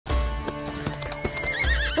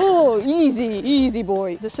easy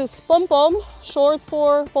boy. This is Pom Pom, short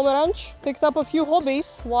for Pomeranch. Picked up a few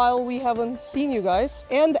hobbies while we haven't seen you guys.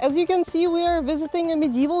 And as you can see, we are visiting a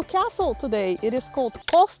medieval castle today. It is called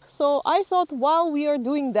Kost. So I thought while we are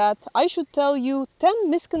doing that, I should tell you 10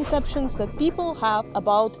 misconceptions that people have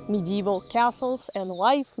about medieval castles and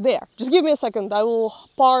life there. Just give me a second. I will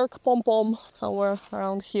park Pom Pom somewhere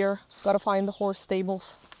around here. Gotta find the horse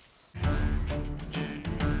stables.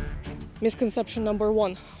 Misconception number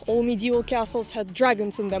 1. All medieval castles had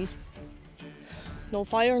dragons in them. No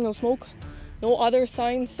fire, no smoke, no other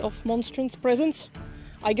signs of monstrous presence.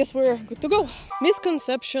 I guess we're good to go.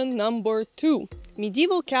 Misconception number 2.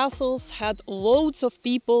 Medieval castles had loads of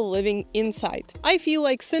people living inside. I feel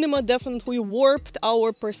like cinema definitely warped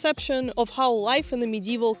our perception of how life in a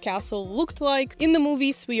medieval castle looked like. In the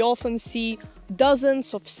movies, we often see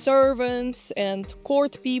dozens of servants and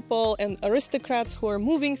court people and aristocrats who are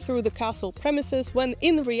moving through the castle premises, when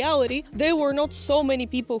in reality there were not so many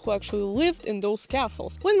people who actually lived in those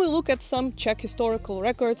castles. When we look at some Czech historical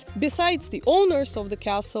records, besides the owners of the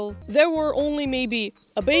castle, there were only maybe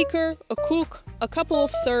a baker, a cook, a couple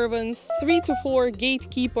of servants, 3 to 4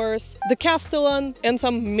 gatekeepers, the castellan, and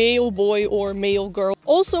some male boy or male girl.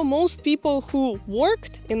 Also, most people who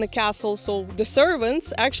worked in the castle, so the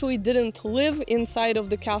servants, actually didn't live inside of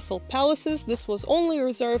the castle palaces. This was only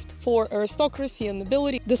reserved for aristocracy and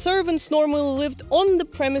nobility. The servants normally lived on the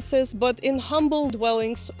premises, but in humble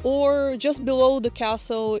dwellings or just below the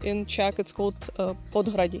castle. In Czech it's called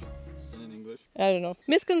podhradí. I don't know.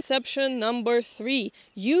 Misconception number 3.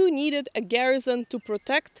 You needed a garrison to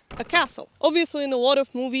protect a castle. Obviously, in a lot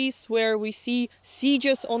of movies where we see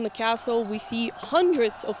sieges on the castle, we see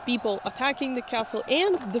hundreds of people attacking the castle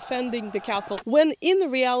and defending the castle, when in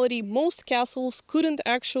reality most castles couldn't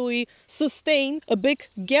actually sustain a big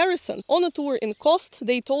garrison. On a tour in Kost,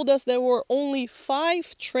 they told us there were only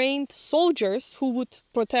 5 trained soldiers who would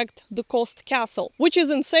protect the Kost castle, which is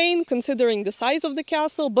insane considering the size of the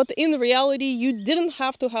castle, but in reality you didn't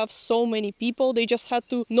have to have so many people. They just had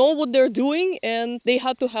to know what they're doing and they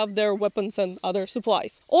had to have their weapons and other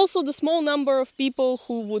supplies. Also, the small number of people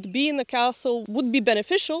who would be in the castle would be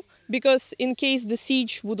beneficial, because in case the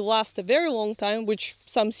siege would last a very long time, which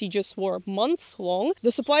some sieges were months long,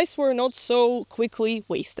 the supplies were not so quickly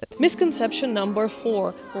wasted. Misconception number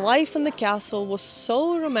 4. Life in the castle was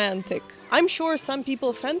so romantic. I'm sure some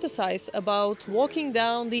people fantasize about walking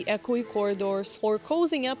down the echoey corridors or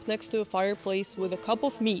cozying up next to a fireplace with a cup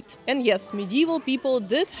of meat. And yes, medieval people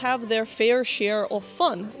did have their fair share of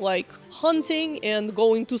fun, like hunting and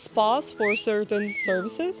going to spas for certain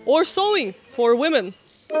services, or sewing for women.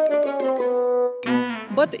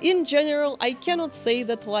 But in general, I cannot say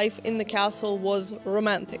that life in the castle was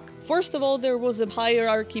romantic. First of all, there was a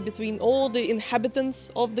hierarchy between all the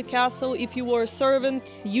inhabitants of the castle. If you were a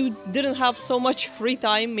servant, you didn't have so much free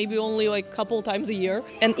time, maybe only like a couple times a year.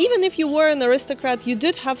 And even if you were an aristocrat, you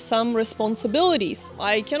did have some responsibilities.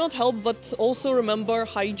 I cannot help but also remember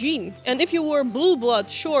hygiene. And if you were blue blood,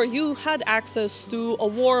 sure, you had access to a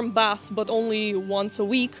warm bath, but only once a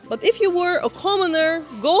week. But if you were a commoner,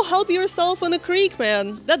 go help yourself in a creek,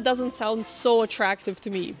 man. That doesn't sound so attractive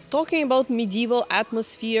to me. Talking about medieval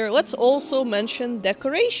atmosphere, let's also mention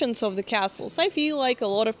decorations of the castles. I feel like a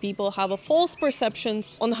lot of people have a false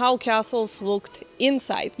perceptions on how castles looked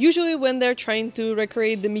inside. Usually when they're trying to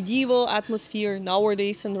recreate the medieval atmosphere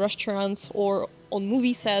nowadays in restaurants or on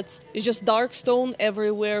movie sets, it's just dark stone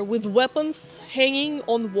everywhere with weapons hanging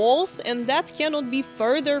on walls, and that cannot be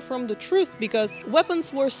further from the truth, because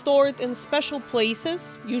weapons were stored in special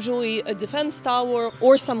places, usually a defense tower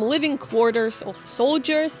or some living quarters of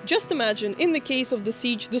soldiers. Just imagine, in the case of the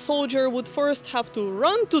siege, the soldier would first have to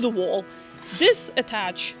run to the wall,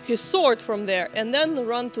 disattach his sword from there, and then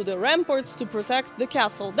run to the ramparts to protect the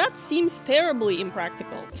castle. That seems terribly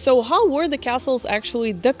impractical. So how were the castles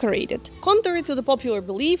actually decorated? Contrary to the popular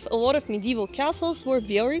belief, a lot of medieval castles were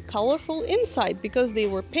very colorful inside because they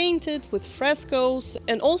were painted with frescoes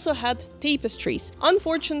and also had tapestries.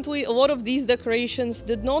 Unfortunately, a lot of these decorations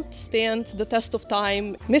did not stand the test of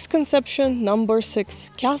time. Misconception number 6.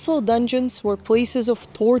 Castle dungeons were places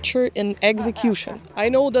of torture and execution. I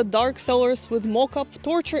know that dark cellars with mock-up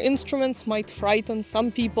torture instruments might frighten some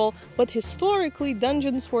people, but historically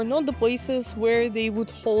dungeons were not the places where they would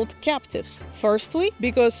hold captives. Firstly,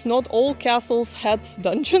 because not all castles had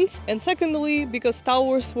dungeons, and secondly, because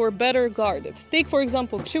towers were better guarded. Take for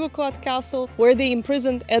example Krivoklat castle, where they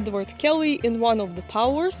imprisoned Edward Kelly in one of the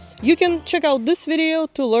towers. You can check out this video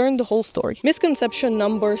to learn the whole story. Misconception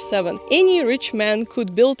number 7. Any rich man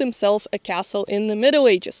could build himself a castle in the Middle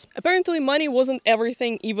Ages. Apparently money wasn't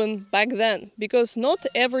everything even back then. then, because not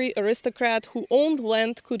every aristocrat who owned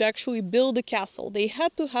land could actually build a castle. They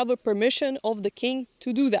had to have a permission of the king to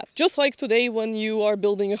do that. Just like today when you are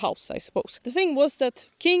building a house, I suppose. The thing was that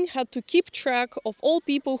king had to keep track of all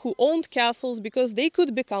people who owned castles because they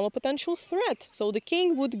could become a potential threat. So the king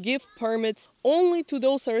would give permits only to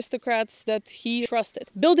those aristocrats that he trusted.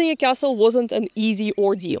 Building a castle wasn't an easy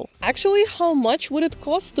ordeal. Actually, how much would it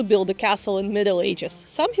cost to build a castle in Middle Ages?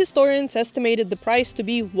 Some historians estimated the price to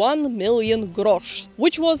be 1 million grosz,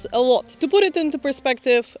 which was a lot. To put it into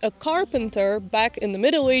perspective, a carpenter back in the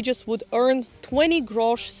Middle Ages would earn 20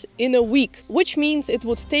 grosz in a week, which means it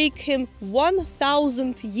would take him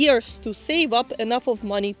 1,000 years to save up enough of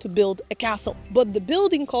money to build a castle. But the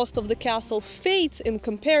building cost of the castle fades in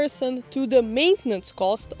comparison to the maintenance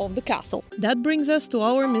cost of the castle. That brings us to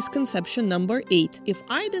our misconception number 8. If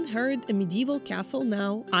I'd inherited a medieval castle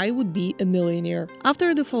now, I would be a millionaire.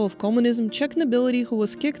 After the fall of communism, Czech nobility who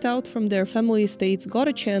was kicked out from their family estates got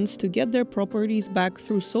a chance to get their properties back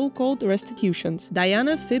through so-called restitutions.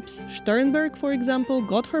 Diana Phipps Sternberg, for example,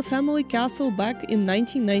 got her family castle back in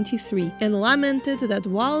 1993 and lamented that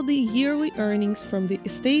while the yearly earnings from the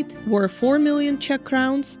estate were 4 million Czech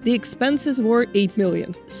crowns, the expenses were 8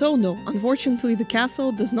 million. So no, unfortunately the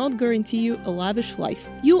castle does not guarantee you a lavish life.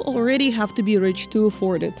 You already have to be rich to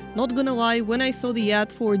afford it. Not gonna lie, when I saw the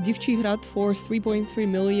ad for Divčí hrad for 3.3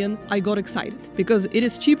 million, I got excited, because it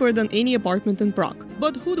is cheaper than any apartment in Prague.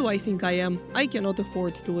 But who do I think I am? I cannot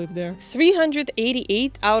afford to live there.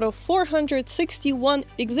 388 out of 461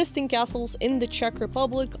 existing castles in the Czech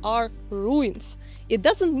Republic are ruins. It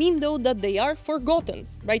doesn't mean though that they are forgotten.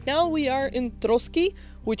 Right now we are in Troski,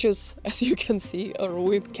 which is, as you can see, a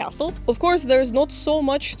ruined castle. Of course, there's not so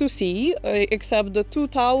much to see, except the two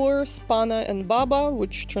towers, Pana and Baba,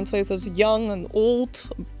 which translates as young and old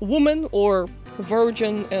woman, or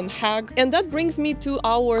virgin and hag. And that brings me to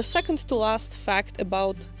our second to last fact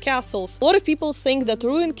about castles. A lot of people think that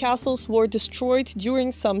ruined castles were destroyed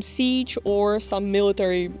during some siege or some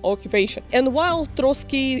military occupation. And while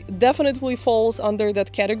Troski definitely falls under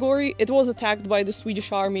that category, it was attacked by the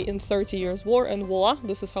Swedish army in 30 Years' War, and voila,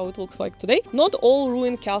 this is how it looks like today. Not all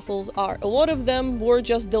ruined castles are. A lot of them were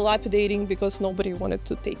just dilapidating because nobody wanted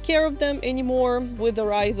to take care of them anymore. With the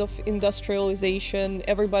rise of industrialization,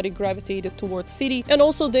 everybody gravitated towards city, and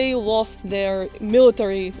also they lost their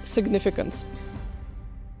military significance.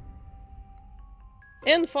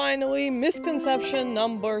 And finally, misconception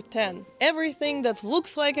number 10. Everything that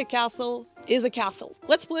looks like a castle is a castle.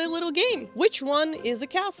 Let's play a little game. Which one is a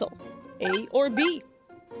castle? A or B?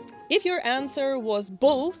 If your answer was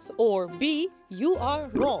both or B, you are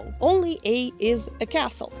wrong. Only A is a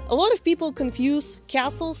castle. A lot of people confuse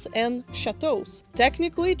castles and chateaux.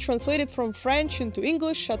 Technically, translated from French into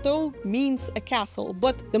English, chateau means a castle,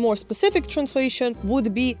 but the more specific translation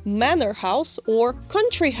would be manor house or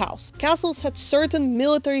country house. Castles had certain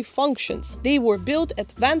military functions. They were built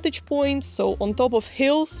at vantage points, so on top of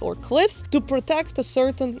hills or cliffs, to protect a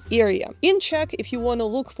certain area. In Czech, if you want to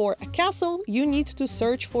look for a castle, you need to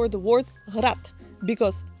search for the word hrad,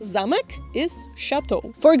 because zamek is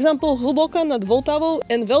chateau. For example, Hluboka nad Vltavou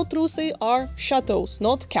and Veltrusy are chateaus,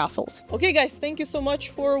 not castles. Okay guys, thank you so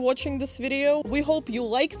much for watching this video. We hope you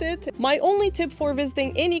liked it. My only tip for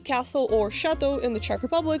visiting any castle or chateau in the Czech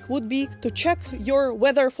Republic would be to check your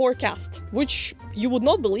weather forecast, which you would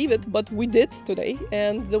not believe it, but we did today,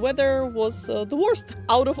 and the weather was the worst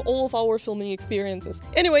out of all of our filming experiences.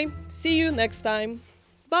 Anyway, see you next time.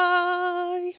 Bye!